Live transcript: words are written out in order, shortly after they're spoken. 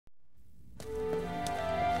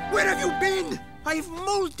Where have you been? I've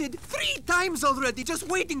molted 3 times already, just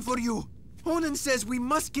waiting for you. Onan says we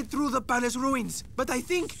must get through the palace ruins, but I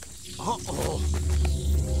think... Uh-oh.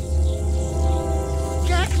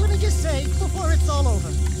 Jak, let me just say, before it's all over,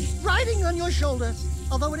 riding on your shoulder,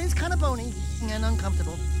 although it is kind of bony and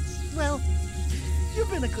uncomfortable, well, you've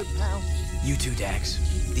been a good pal. You too, Dax.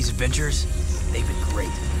 These adventures, they've been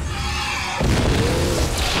great.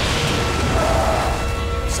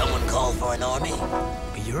 Someone call for an army?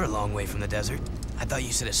 You're a long way from the desert. I thought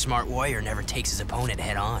you said a smart warrior never takes his opponent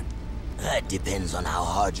head on. That depends on how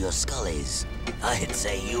hard your skull is. I'd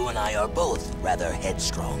say you and I are both rather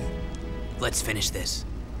headstrong. Let's finish this.